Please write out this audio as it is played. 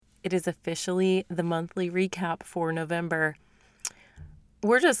It is officially the monthly recap for November.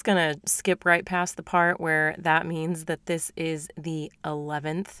 We're just going to skip right past the part where that means that this is the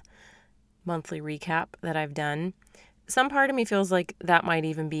 11th monthly recap that I've done. Some part of me feels like that might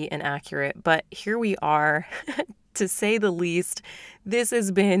even be inaccurate, but here we are. To say the least, this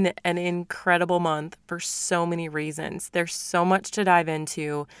has been an incredible month for so many reasons. There's so much to dive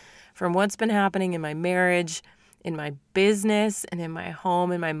into, from what's been happening in my marriage, in my business, and in my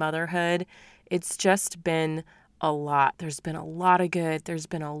home and my motherhood. It's just been a lot. There's been a lot of good. There's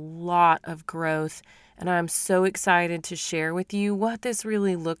been a lot of growth. And I'm so excited to share with you what this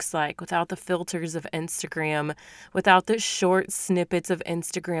really looks like without the filters of Instagram, without the short snippets of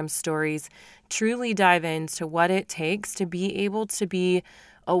Instagram stories. Truly dive into what it takes to be able to be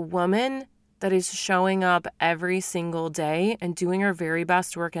a woman that is showing up every single day and doing her very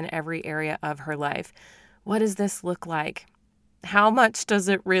best work in every area of her life. What does this look like? How much does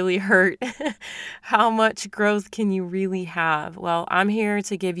it really hurt? How much growth can you really have? Well, I'm here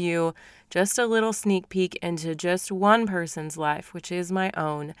to give you just a little sneak peek into just one person's life, which is my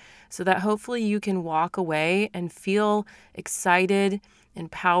own, so that hopefully you can walk away and feel excited,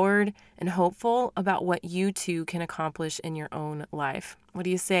 empowered, and hopeful about what you too can accomplish in your own life. What do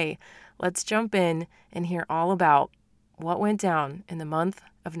you say? Let's jump in and hear all about what went down in the month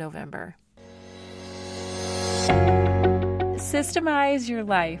of November. Systemize Your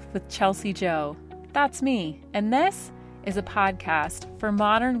Life with Chelsea Joe. That's me, and this is a podcast for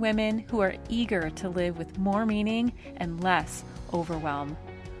modern women who are eager to live with more meaning and less overwhelm.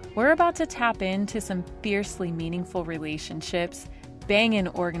 We're about to tap into some fiercely meaningful relationships, banging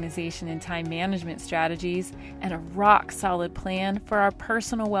organization and time management strategies, and a rock-solid plan for our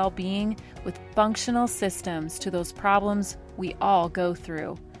personal well-being with functional systems to those problems we all go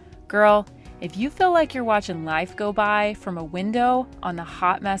through. Girl, if you feel like you're watching life go by from a window on the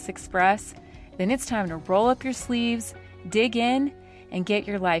Hot Mess Express, then it's time to roll up your sleeves, dig in, and get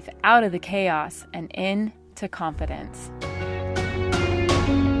your life out of the chaos and into confidence.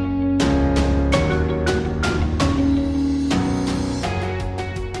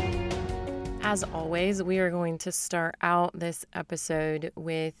 As always, we are going to start out this episode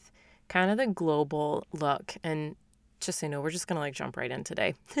with kind of the global look. And just so you know, we're just going to jump right in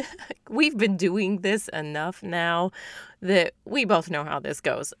today. We've been doing this enough now that we both know how this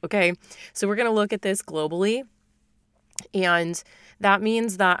goes, okay? So we're going to look at this globally. And that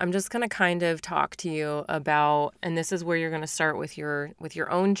means that I'm just going to kind of talk to you about, and this is where you're going to start with your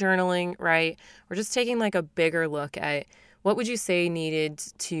own journaling, right? We're just taking a bigger look at what would you say needed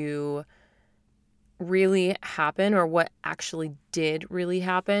to really happen, or what actually did really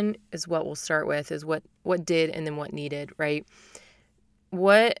happen is what we'll start with, is what did and then what needed, right?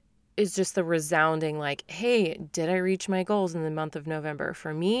 What is just the resounding hey, did I reach my goals in the month of November?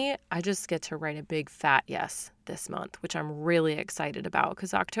 For me, I just get to write a big fat yes this month, which I'm really excited about,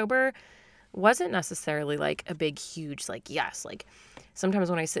 because October wasn't necessarily a big, huge, yes.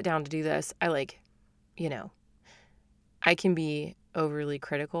 Sometimes when I sit down to do this, I I can be overly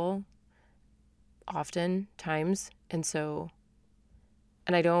critical oftentimes. And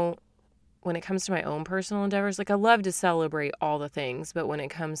I don't, when it comes to my own personal endeavors, I love to celebrate all the things, but when it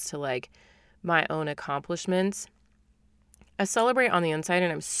comes to my own accomplishments, I celebrate on the inside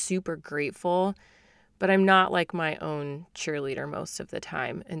and I'm super grateful, but I'm not my own cheerleader most of the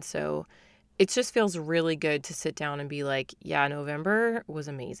time. And so it just feels really good to sit down and be yeah, November was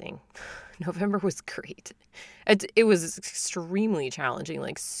amazing. November was great. It was extremely challenging,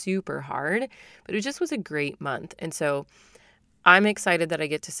 super hard, but it just was a great month. And so I'm excited that I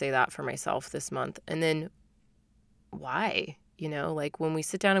get to say that for myself this month. And then why? When we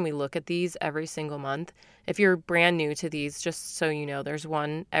sit down and we look at these every single month, if you're brand new to these, just so you know, there's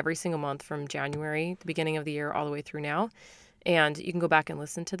one every single month from January, the beginning of the year, all the way through now. And you can go back and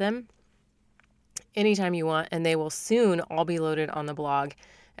listen to them anytime you want, and they will soon all be loaded on the blog.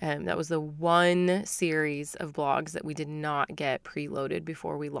 That was the one series of blogs that we did not get preloaded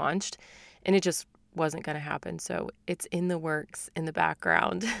before we launched, and it just wasn't going to happen. So it's in the works in the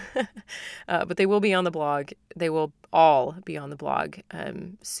background, but they will be on the blog. They will all be on the blog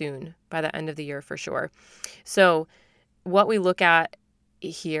soon, by the end of the year for sure. So what we look at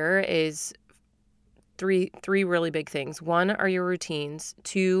here is three really big things. 1 are your routines,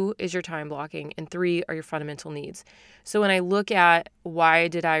 2 is your time blocking, and 3 are your fundamental needs. So when I look at why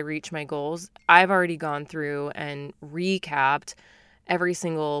did I reach my goals, I've already gone through and recapped every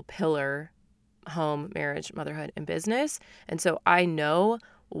single pillar: home, marriage, motherhood, and business. And so I know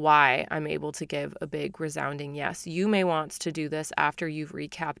why I'm able to give a big resounding yes. You may want to do this after you've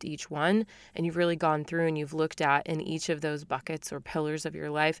recapped each one and you've really gone through and you've looked at in each of those buckets or pillars of your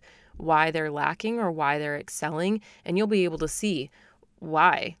life why they're lacking or why they're excelling, and you'll be able to see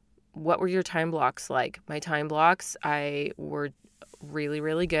why. What were your time blocks like? My time blocks, I were really,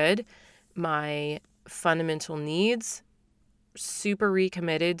 really good. My fundamental needs, super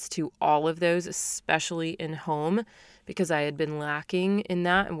recommitted to all of those, especially in home, because I had been lacking in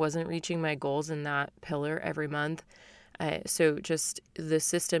that and wasn't reaching my goals in that pillar every month. So just the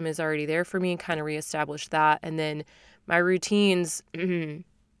system is already there for me and kind of reestablish that. And then my routines,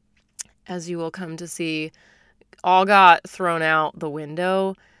 as you will come to see, all got thrown out the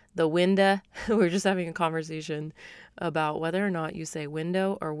window. The window, we're just having a conversation about whether or not you say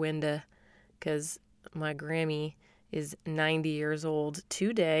window or winda, because my Grammy is 90 years old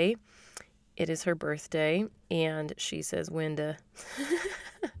today. It is her birthday, and she says winda.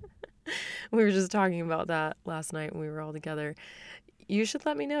 We were just talking about that last night when we were all together. You should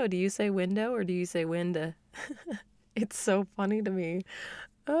let me know. Do you say window or do you say winda? It's so funny to me.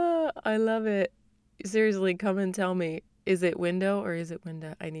 Oh, I love it. Seriously, come and tell me. Is it window or is it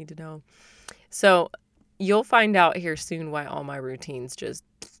winda? I need to know. So you'll find out here soon why all my routines just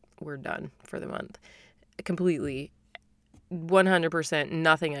were done for the month. Completely, 100%,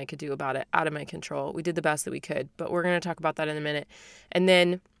 nothing I could do about it, out of my control. We did the best that we could, but we're going to talk about that in a minute. And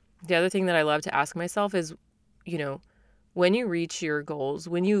then the other thing that I love to ask myself is, when you reach your goals,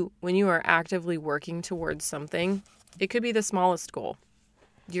 when you are actively working towards something, it could be the smallest goal.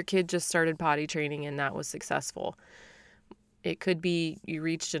 Your kid just started potty training and that was successful. It could be you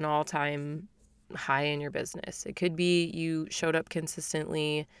reached an all-time high in your business. It could be you showed up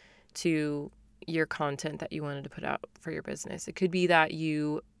consistently to your content that you wanted to put out for your business. It could be that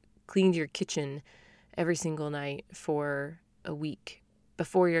you cleaned your kitchen every single night for a week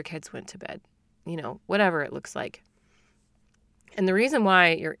before your kids went to bed, whatever it looks like. And the reason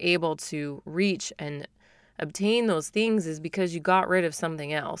why you're able to reach and obtain those things is because you got rid of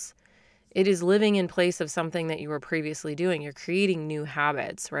something else. It is living in place of something that you were previously doing. You're creating new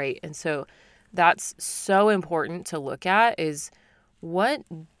habits, right? And so that's so important to look at is what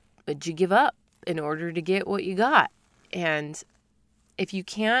would you give up in order to get what you got? And if you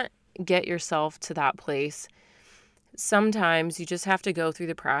can't get yourself to that place, sometimes you just have to go through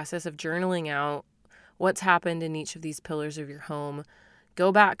the process of journaling out what's happened in each of these pillars of your home.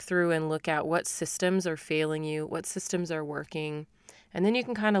 Go back through and look at what systems are failing you, what systems are working. And then you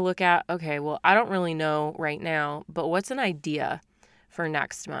can kind of look at, okay, well, I don't really know right now, but what's an idea for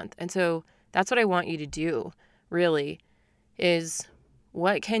next month? And so that's what I want you to do, really, is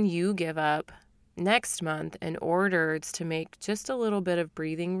what can you give up next month in order to make just a little bit of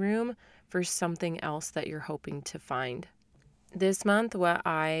breathing room for something else that you're hoping to find. This month, what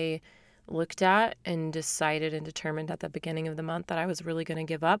I looked at and decided and determined at the beginning of the month that I was really going to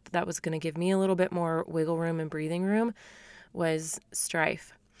give up, that was going to give me a little bit more wiggle room and breathing room, was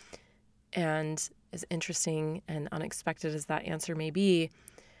strife. And as interesting and unexpected as that answer may be,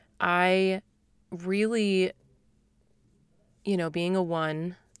 I really, being a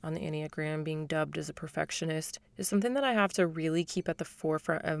 1 on the Enneagram, being dubbed as a perfectionist, is something that I have to really keep at the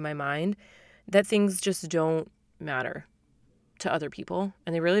forefront of my mind, that things just don't matter to other people,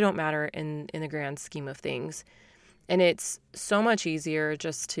 and they really don't matter in the grand scheme of things. And it's so much easier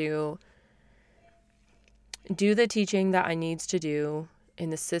just to do the teaching that I needs to do in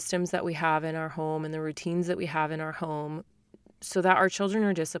the systems that we have in our home and the routines that we have in our home so that our children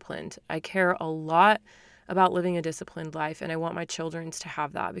are disciplined. I care a lot about living a disciplined life, and I want my children to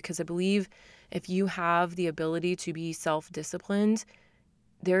have that because I believe if you have the ability to be self-disciplined,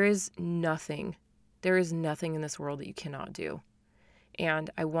 there is nothing in this world that you cannot do. And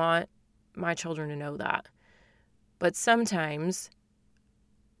I want my children to know that. But sometimes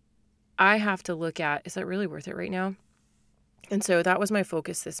I have to look at, is that really worth it right now? And so that was my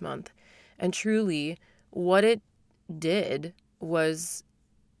focus this month. And truly, what it did was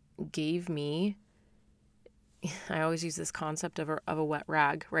gave me, I always use this concept of a wet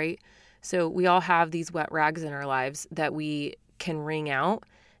rag, right? So we all have these wet rags in our lives that we can wring out,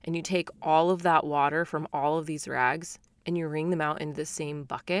 and you take all of that water from all of these rags and you wring them out into the same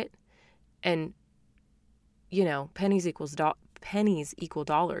bucket. And, pennies equal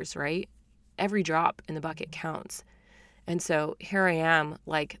dollars, right? Every drop in the bucket counts. And so here I am,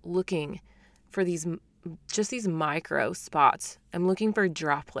 looking for these micro spots. I'm looking for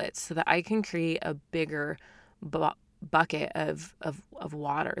droplets so that I can create a bigger bucket of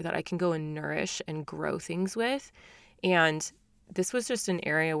water that I can go and nourish and grow things with. And this was just an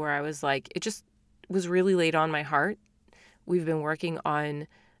area where I was it just was really laid on my heart we've been working on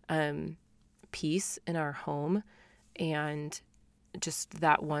peace in our home, and just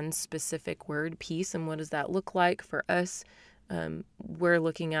that one specific word, peace, and what does that look like for us. We're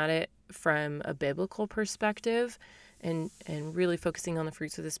looking at it from a biblical perspective and really focusing on the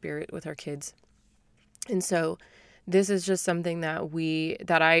fruits of the Spirit with our kids. And so this is just something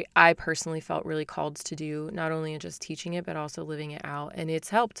that I personally felt really called to do, not only in just teaching it, but also living it out. And it's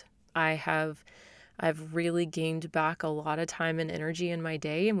helped. I've really gained back a lot of time and energy in my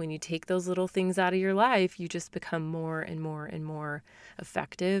day. And when you take those little things out of your life, you just become more and more and more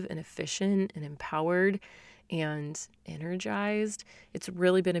effective and efficient and empowered and energized. It's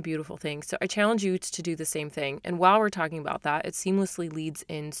really been a beautiful thing. So I challenge you to do the same thing. And while we're talking about that, it seamlessly leads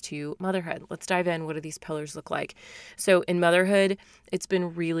into motherhood. Let's dive in. What do these pillars look like? So in motherhood, it's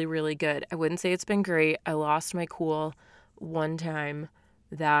been really, really good. I wouldn't say it's been great. I lost my cool one time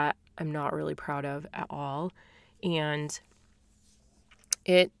that I'm not really proud of at all. And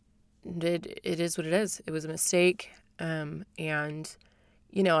it is what it is. It was a mistake. And,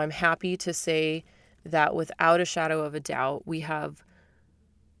 I'm happy to say that without a shadow of a doubt, we have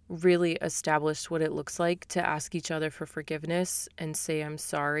really established what it looks like to ask each other for forgiveness and say, I'm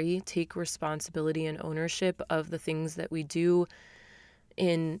sorry, take responsibility and ownership of the things that we do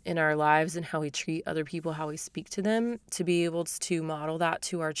in our lives and how we treat other people, how we speak to them, to be able to model that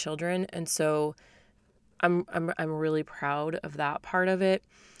to our children. And so I'm really proud of that part of it.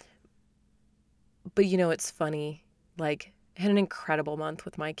 But it's funny, like, I had an incredible month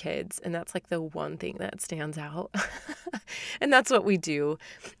with my kids, and that's like the one thing that stands out. And that's what we do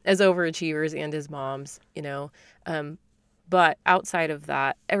as overachievers and as moms, but outside of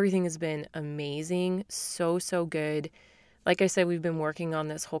that, everything has been amazing. So good. Like I said, we've been working on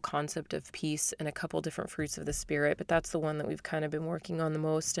this whole concept of peace and a couple different fruits of the Spirit, but that's the one that we've kind of been working on the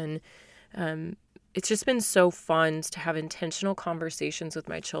most. And it's just been so fun to have intentional conversations with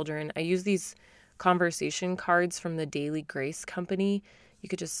my children. I use these conversation cards from the Daily Grace Company. You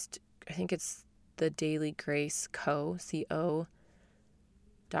could I think it's the Daily Grace co.com,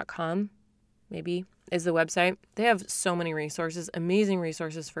 maybe, is the website. They have so many resources, amazing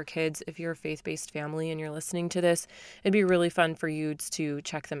resources for kids. If you're a faith-based family and you're listening to this, it'd be really fun for you to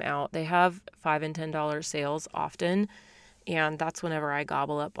check them out. They have $5 and $10 sales often, and that's whenever I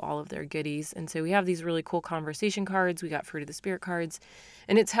gobble up all of their goodies. And so we have these really cool conversation cards. We got Fruit of the Spirit cards,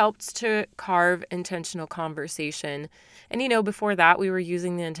 and it's helped to carve intentional conversation. And, before that, we were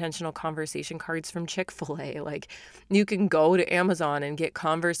using the intentional conversation cards from Chick-fil-A. Like, you can go to Amazon and get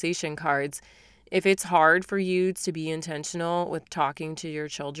conversation cards. If it's hard for you to be intentional with talking to your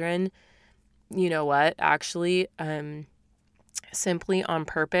children, you know what? Actually, Simply on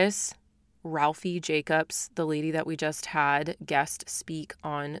Purpose, Ralphie Jacobs, the lady that we just had guest speak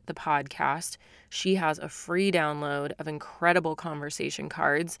on the podcast, she has a free download of incredible conversation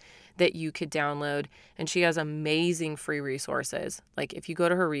cards that you could download. And she has amazing free resources. Like, if you go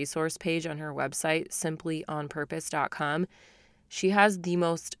to her resource page on her website, simplyonpurpose.com, she has the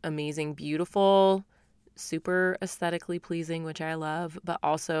most amazing, beautiful, super aesthetically pleasing, which I love, but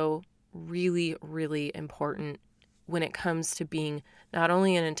also really, really important when it comes to being not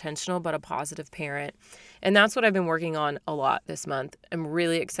only an intentional, but a positive parent. And that's what I've been working on a lot this month. I'm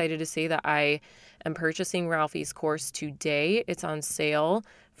really excited to say that I am purchasing Ralphie's course today. It's on sale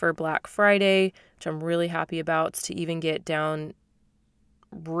for Black Friday, which I'm really happy about, to even get down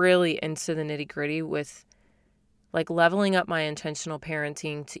really into the nitty-gritty with like leveling up my intentional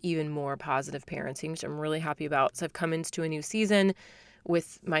parenting to even more positive parenting, which I'm really happy about. So I've come into a new season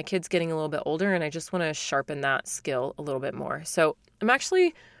with my kids getting a little bit older, and I just want to sharpen that skill a little bit more. So I'm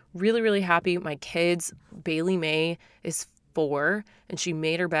actually really, really happy. My kids, Bailey May is 4, and she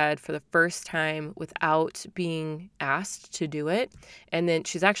made her bed for the first time without being asked to do it. And then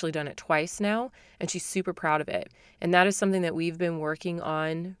she's actually done it twice now, and she's super proud of it. And that is something that we've been working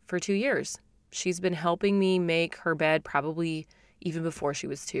on for 2 years. She's been helping me make her bed probably even before she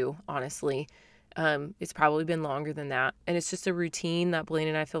was 2, honestly. It's probably been longer than that. And it's just a routine that Blaine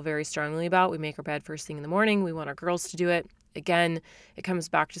and I feel very strongly about. We make our bed first thing in the morning. We want our girls to do it. Again, it comes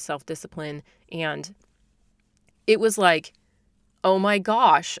back to self-discipline. And it was like, oh my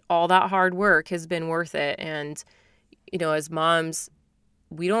gosh, all that hard work has been worth it. And, as moms,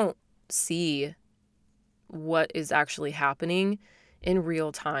 we don't see what is actually happening in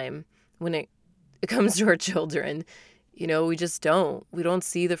real time when it comes to our children. We just don't. We don't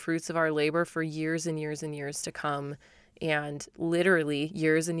see the fruits of our labor for years and years and years to come. And literally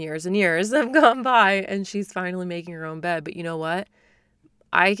years and years and years have gone by, and she's finally making her own bed. But you know what?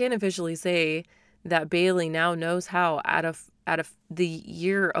 I can officially say that Bailey now knows how out of the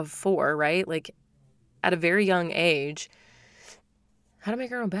year of 4, right? Like, at a very young age, how to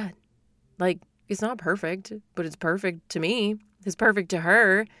make our own bed. Like, it's not perfect, but it's perfect to me. It's perfect to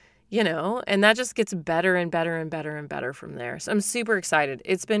her, and that just gets better and better and better and better from there. So I'm super excited.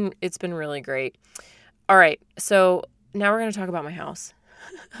 It's been really great. All right. So now we're going to talk about my house.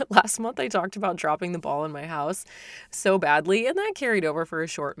 Last month I talked about dropping the ball in my house so badly, and that carried over for a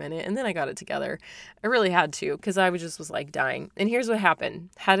short minute, and then I got it together. I really had to, because I was like dying. And here's what happened.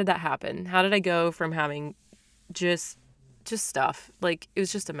 How did that happen? How did I go from having just stuff, like it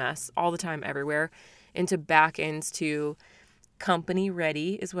was just a mess all the time everywhere, into back into company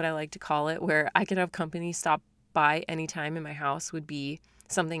ready is what I like to call it, where I could have company stop by anytime in my house would be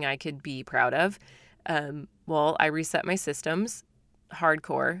something I could be proud of. Well, I reset my systems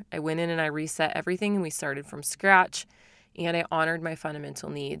hardcore. I went in and I reset everything, and we started from scratch, and I honored my fundamental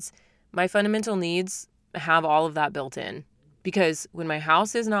needs. My fundamental needs have all of that built in, because when my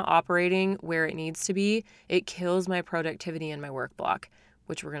house is not operating where it needs to be, it kills my productivity and my work block,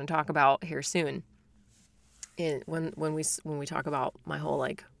 which we're going to talk about here soon. When we talk about my whole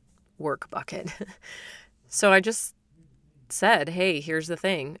like work bucket. So I just said, hey, here's the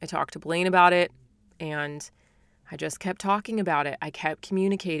thing. I talked to Blaine about it, and I just kept talking about it. I kept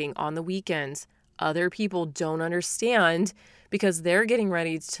communicating on the weekends. Other people don't understand because they're getting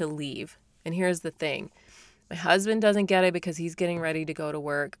ready to leave. And here's the thing. My husband doesn't get it because he's getting ready to go to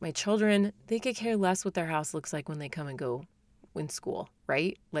work. My children, they could care less what their house looks like when they come and go in school,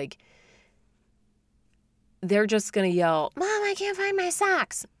 right? Like, they're just going to yell, Mom, I can't find my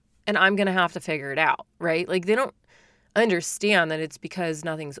socks. And I'm going to have to figure it out, right? Like, they don't understand that it's because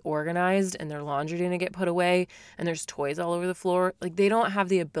nothing's organized and their laundry didn't get put away and there's toys all over the floor. Like, they don't have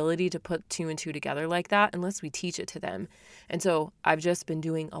the ability to put two and two together like that unless we teach it to them. And so I've just been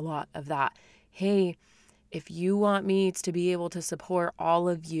doing a lot of that. Hey, if you want me to be able to support all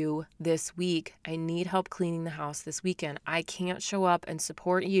of you this week, I need help cleaning the house this weekend. I can't show up and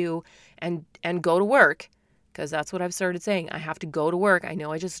support you and go to work, because that's what I've started saying. I have to go to work. I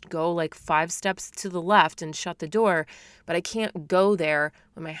know I just go like 5 steps to the left and shut the door, but I can't go there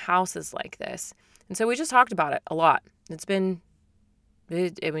when my house is like this. And so we just talked about it a lot. It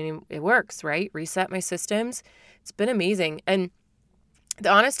works, right? Reset my systems. It's been amazing. And the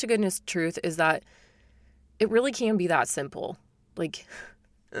honest to goodness truth is that it really can be that simple. Like,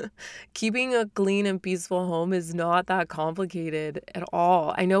 keeping a clean and peaceful home is not that complicated at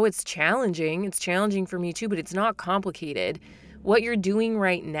all. I know it's challenging. It's challenging for me too, but it's not complicated. What you're doing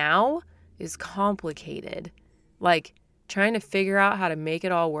right now is complicated. Like, trying to figure out how to make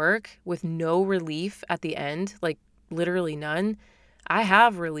it all work with no relief at the end, like literally none. I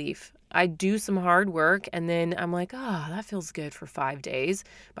have relief. I do some hard work, and then I'm like, oh, that feels good for 5 days.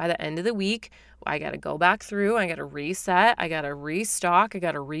 By the end of the week, I got to go back through. I got to reset. I got to restock. I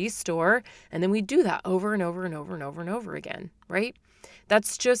got to restore. And then we do that over and over and over and over and over again, right?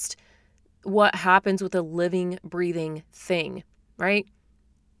 That's just what happens with a living, breathing thing, right?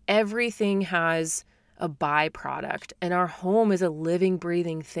 Everything has a byproduct, and our home is a living,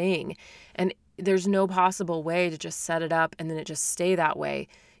 breathing thing. And there's no possible way to just set it up and then it just stay that way.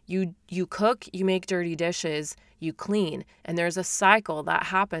 You cook, you make dirty dishes, you clean, and there's a cycle that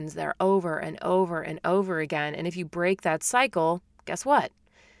happens there over and over and over again. And if you break that cycle, guess what?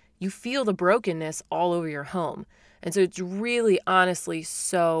 You feel the brokenness all over your home. And so it's really honestly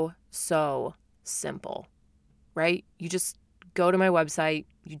so simple, right? You just go to my website,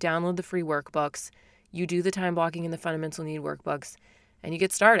 you download the free workbooks, you do the time blocking and the fundamental need workbooks, and you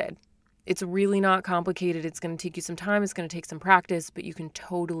get started. It's really not complicated. It's going to take you some time. It's going to take some practice, but you can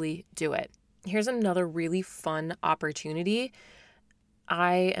totally do it. Here's another really fun opportunity.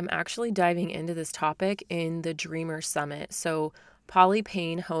 I am actually diving into this topic in the Dreamer Summit. So Polly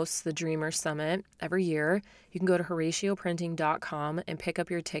Payne hosts the Dreamer Summit every year. You can go to HoratioPrinting.com and pick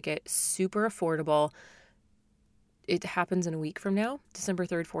up your ticket. Super affordable. It happens in a week from now, December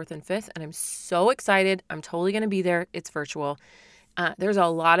 3rd, 4th, and 5th, and I'm so excited. I'm totally going to be there. It's virtual. There's a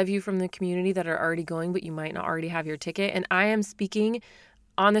lot of you from the community that are already going, but you might not already have your ticket. And I am speaking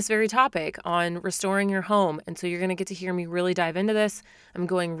on this very topic, on restoring your home. And so you're going to get to hear me really dive into this. I'm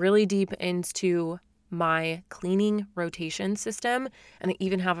going really deep into my cleaning rotation system. And I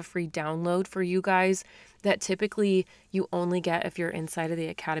even have a free download for you guys that typically you only get if you're inside of the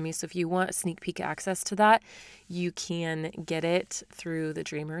academy. So if you want sneak peek access to that, you can get it through the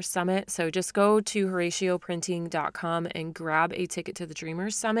Dreamers Summit. So just go to HoratioPrinting.com and grab a ticket to the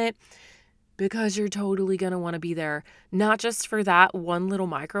Dreamers Summit, because you're totally going to want to be there, not just for that one little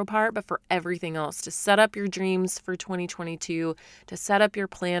micro part, but for everything else, to set up your dreams for 2022, to set up your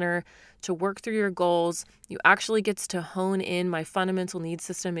planner, to work through your goals. You actually get to hone in. My fundamental needs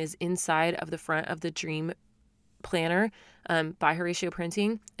system is inside of the front of the Dream planner by Horatio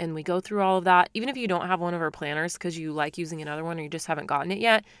Printing, and we go through all of that. Even if you don't have one of our planners because you like using another one or you just haven't gotten it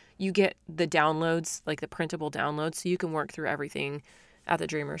yet, you get the downloads, like the printable downloads, so you can work through everything at the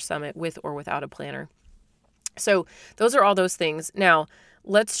Dreamer Summit with or without a planner. So those are all those things. Now,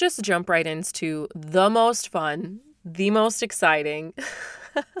 let's just jump right into the most fun, the most exciting.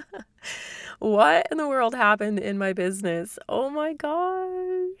 What in the world happened in my business? Oh my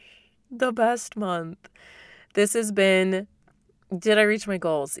gosh, the best month. This has been, did I reach my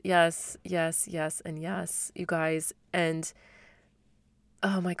goals? Yes, yes, yes, and yes, you guys. And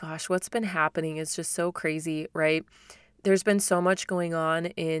oh my gosh, what's been happening is just so crazy, right? There's been so much going on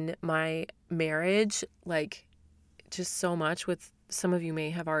in my marriage, like just so much. With some of you may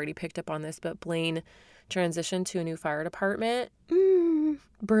have already picked up on this, but Blaine transitioned to a new fire department.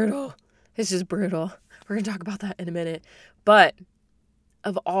 Brutal. It's just brutal. We're going to talk about that in a minute. But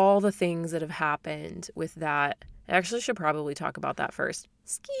of all the things that have happened with that, I actually should probably talk about that first.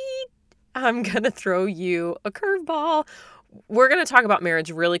 Skeet. I'm going to throw you a curveball. We're going to talk about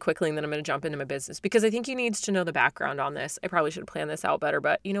marriage really quickly, and then I'm going to jump into my business because I think you need to know the background on this. I probably should have planned this out better,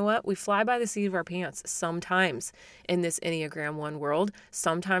 but you know what? We fly by the seat of our pants sometimes in this Enneagram 1 world.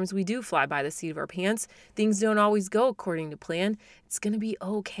 Sometimes we do fly by the seat of our pants. Things don't always go according to plan. It's going to be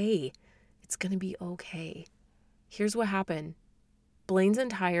okay. It's going to be okay. Here's what happened. Blaine's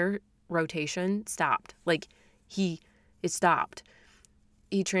entire rotation stopped. It stopped.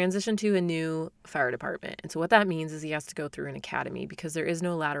 He transitioned to a new fire department. And so what that means is he has to go through an academy because there is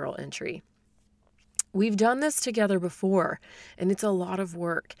no lateral entry. We've done this together before, and it's a lot of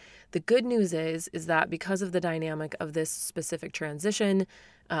work. The good news is that because of the dynamic of this specific transition,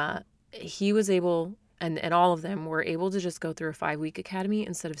 he was able, and all of them were able to just go through a 5-week academy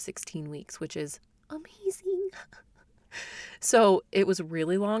instead of 16 weeks, which is amazing. So it was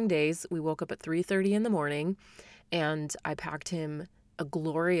really long days. We woke up at 3:30 in the morning, and I packed him a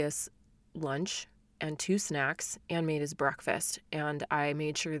glorious lunch and 2 snacks and made his breakfast. And I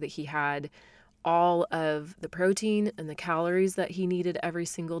made sure that he had all of the protein and the calories that he needed every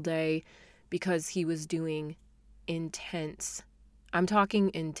single day because he was doing intense, I'm talking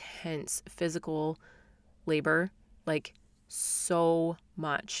intense physical labor, like so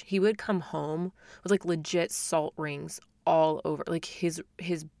much. He would come home with like legit salt rings all over. Like his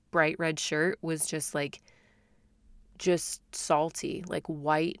bright red shirt was just salty, like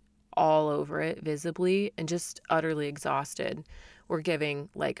white all over it visibly, and just utterly exhausted. We're giving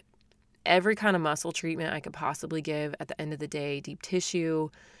like every kind of muscle treatment I could possibly give at the end of the day, deep tissue.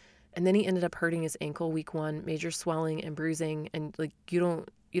 And then he ended up hurting his ankle week 1, major swelling and bruising. And like, you don't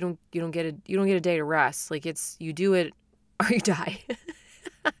get a day to rest. Like you do it or you die.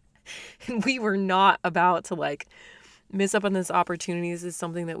 And we were not about to like miss up on this opportunity. This is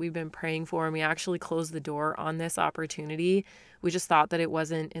something that we've been praying for, and we actually closed the door on this opportunity. We just thought that it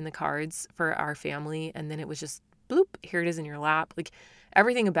wasn't in the cards for our family, and then it was just bloop, here it is in your lap. Like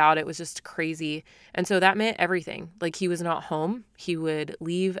everything about it was just crazy. And so that meant everything. Like he was not home. He would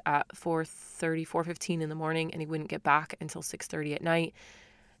leave at 4:15 in the morning, and he wouldn't get back until 6:30 at night.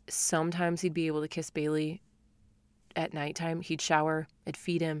 Sometimes he'd be able to kiss Bailey at nighttime. He'd shower, I'd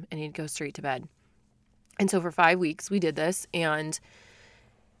feed him, and he'd go straight to bed. And so for 5 weeks we did this, and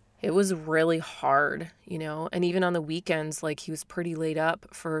it was really hard, and even on the weekends, like he was pretty laid up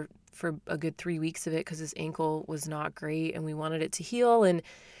for a good 3 weeks of it because his ankle was not great and we wanted it to heal. And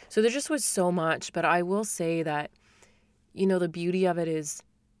so there just was so much. But I will say that, the beauty of it is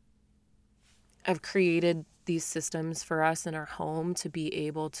I've created these systems for us in our home to be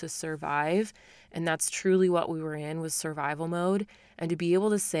able to survive. And that's truly what we were in, was survival mode. And to be able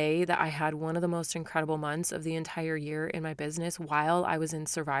to say that I had one of the most incredible months of the entire year in my business while I was in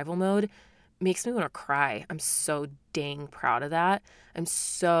survival mode makes me want to cry. I'm so dang proud of that. I'm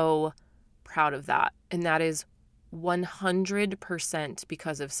so proud of that. And that is 100%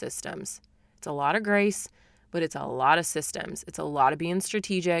 because of systems. It's a lot of grace, but it's a lot of systems. It's a lot of being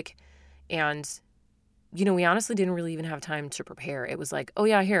strategic. And we honestly didn't really even have time to prepare. It was like, oh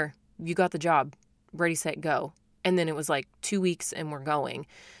yeah, here, you got the job, ready, set, go. And then it was like 2 weeks and we're going.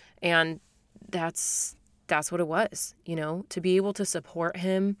 And that's what it was, to be able to support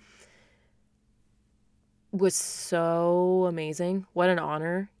him was so amazing. What an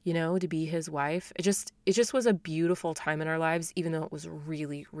honor, to be his wife. It just was a beautiful time in our lives, even though it was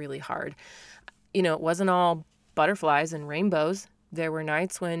really, really hard. It wasn't all butterflies and rainbows. There were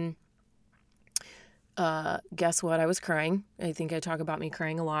nights when guess what? I was crying. I think I talk about me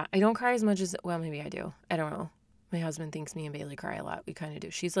crying a lot. I don't cry as much as, well, maybe I do. I don't know. My husband thinks me and Bailey cry a lot. We kind of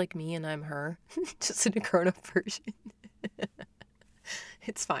do. She's like me and I'm her, just in a grown-up version.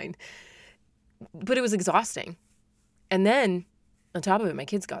 It's fine. But it was exhausting. And then on top of it, my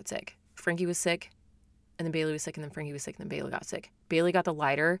kids got sick. Frankie was sick, and then Bailey was sick, and then Frankie was sick, and then Bailey got sick. Bailey got the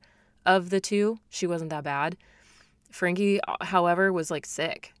lighter of the two. She wasn't that bad. Frankie, however, was like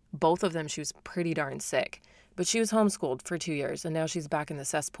sick. Both of them, she was pretty darn sick. But she was homeschooled for 2 years, and now she's back in the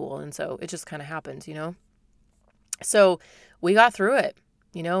cesspool. And so it just kind of happened, you know? So we got through it,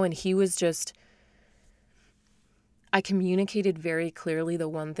 you know, and he was just, I communicated very clearly the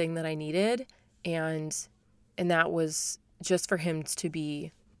one thing that I needed, and that was just for him to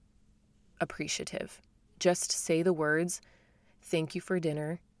be appreciative. Just say the words, thank you for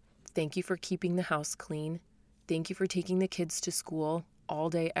dinner, thank you for keeping the house clean, thank you for taking the kids to school all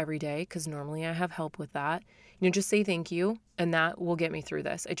day, every day, because normally I have help with that. You know, just say thank you, and that will get me through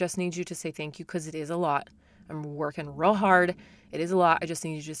this. I just need you to say thank you because it is a lot. I'm working real hard. It is a lot. I just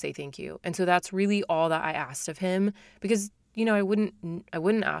need you to say thank you. And so that's really all that I asked of him, because, you know, I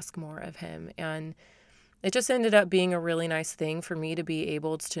wouldn't ask more of him. And it just ended up being a really nice thing for me to be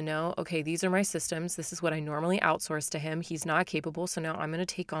able to know, okay, these are my systems. This is what I normally outsource to him. He's not capable, so now I'm going to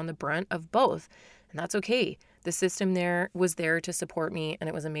take on the brunt of both. And that's okay. The system there was there to support me, and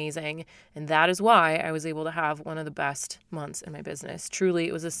it was amazing. And that is why I was able to have one of the best months in my business. Truly,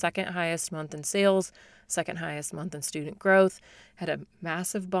 it was the second highest month in sales, second highest month in student growth, had a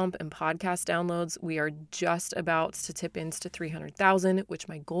massive bump in podcast downloads. We are just about to tip into 300,000, which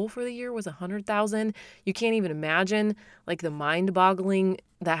my goal for the year was 100,000. You can't even imagine like the mind-boggling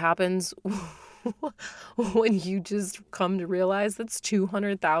that happens when you just come to realize that's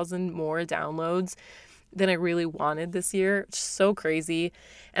 200,000 more downloads than I really wanted this year. It's so crazy.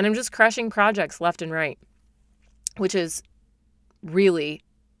 And I'm just crushing projects left and right, which is really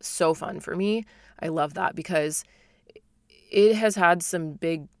so fun for me. I love that because it has had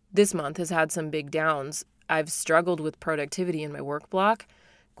this month has had some big downs. I've struggled with productivity in my work block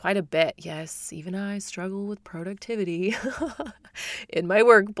quite a bit. Yes, even I struggle with productivity in my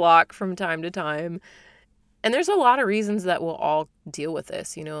work block from time to time. And there's a lot of reasons that we'll all deal with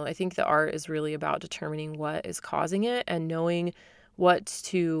this. You know, I think the art is really about determining what is causing it and knowing what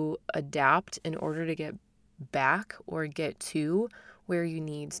to adapt in order to get back or get to where you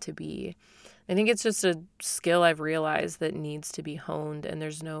need to be. I think it's just a skill I've realized that needs to be honed, and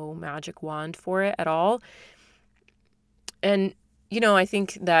there's no magic wand for it at all. And, you know, I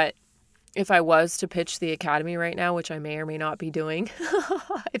think that if I was to pitch the Academy right now, which I may or may not be doing,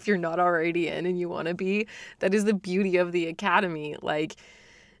 if you're not already in and you want to be, that is the beauty of the Academy. Like,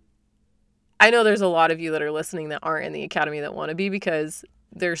 I know there's a lot of you that are listening that aren't in the Academy that want to be, because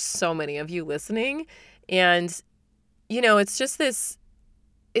there's so many of you listening. And, you know, it's just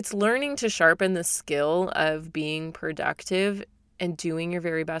it's learning to sharpen the skill of being productive and doing your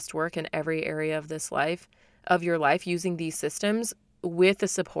very best work in every area of your life, using these systems with the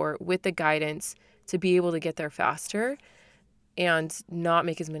support, with the guidance to be able to get there faster and not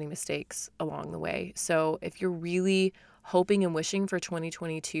make as many mistakes along the way. So if you're really hoping and wishing for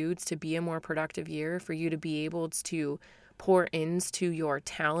 2022 to be a more productive year, for you to be able to pour into your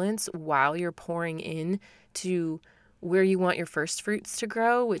talents while you're pouring in to where you want your first fruits to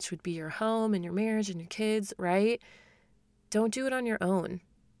grow, which would be your home and your marriage and your kids, right? Don't do it on your own.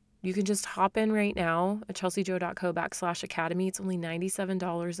 You can just hop in right now at chelseajo.co/academy. It's only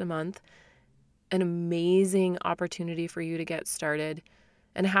 $97 a month. An amazing opportunity for you to get started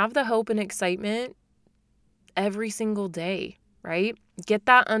and have the hope and excitement every single day, right? Get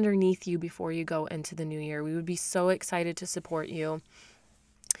that underneath you before you go into the new year. We would be so excited to support you.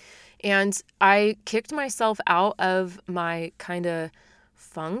 And I kicked myself out of my kind of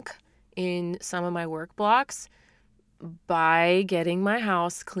funk in some of my work blocks by getting my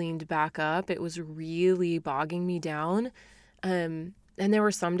house cleaned back up. It was really bogging me down. And there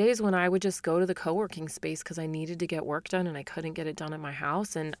were some days when I would just go to the co-working space because I needed to get work done and I couldn't get it done at my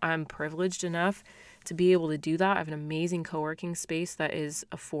house. And I'm privileged enough to be able to do that. I have an amazing co-working space that is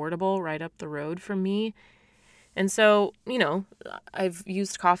affordable right up the road from me. And so, you know, I've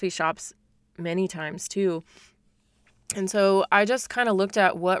used coffee shops many times too. And so I just kind of looked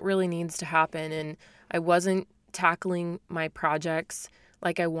at what really needs to happen, and I wasn't tackling my projects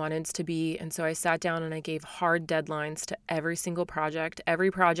like I wanted to be. And so I sat down and I gave hard deadlines to every single project.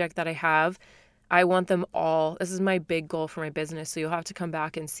 Every project that I have, I want them all. This is my big goal for my business. So you'll have to come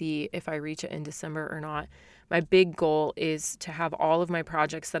back and see if I reach it in December or not. My big goal is to have all of my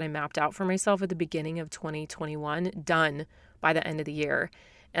projects that I mapped out for myself at the beginning of 2021 done by the end of the year.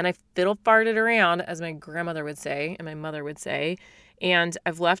 And I fiddle farted around, as my grandmother would say, and my mother would say, and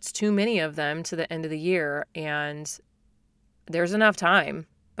I've left too many of them to the end of the year. And there's enough time,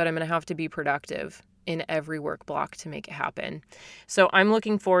 but I'm going to have to be productive. in every work block to make it happen. So I'm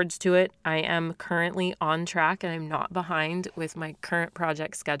looking forward to it. I am currently on track and I'm not behind with my current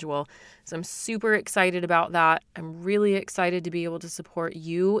project schedule. So I'm super excited about that. I'm really excited to be able to support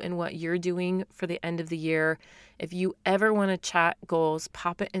you in what you're doing for the end of the year. If you ever want to chat goals,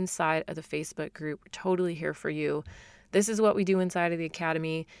 pop it inside of the Facebook group. We're totally here for you. This is what we do inside of the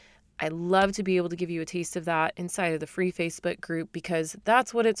Academy. I love to be able to give you a taste of that inside of the free Facebook group, because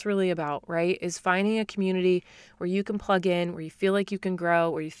that's what it's really about, right? Is finding a community where you can plug in, where you feel like you can grow,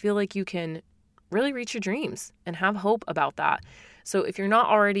 where you feel like you can really reach your dreams and have hope about that. So if you're not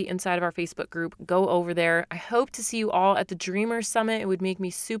already inside of our Facebook group, go over there. I hope to see you all at the Dreamers Summit. It would make me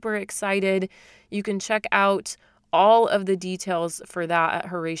super excited. You can check out all of the details for that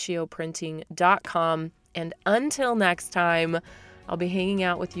at HoratioPrinting.com. And until next time, I'll be hanging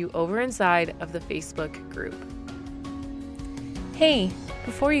out with you over inside of the Facebook group. Hey,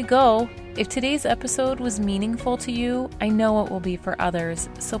 before you go, if today's episode was meaningful to you, I know it will be for others.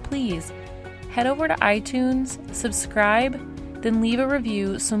 So please head over to iTunes, subscribe, then leave a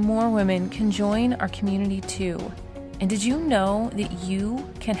review so more women can join our community too. And did you know that you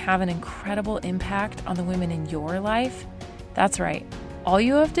can have an incredible impact on the women in your life? That's right. All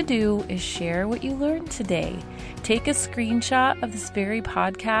you have to do is share what you learned today. Take a screenshot of this very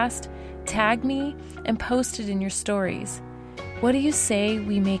podcast, tag me, and post it in your stories. What do you say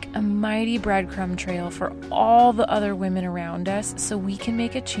we make a mighty breadcrumb trail for all the other women around us so we can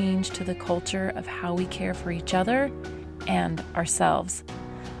make a change to the culture of how we care for each other and ourselves?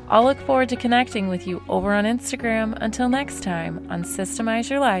 I'll look forward to connecting with you over on Instagram. Until next time on Systemize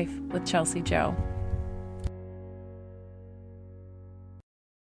Your Life with Chelsea Joe.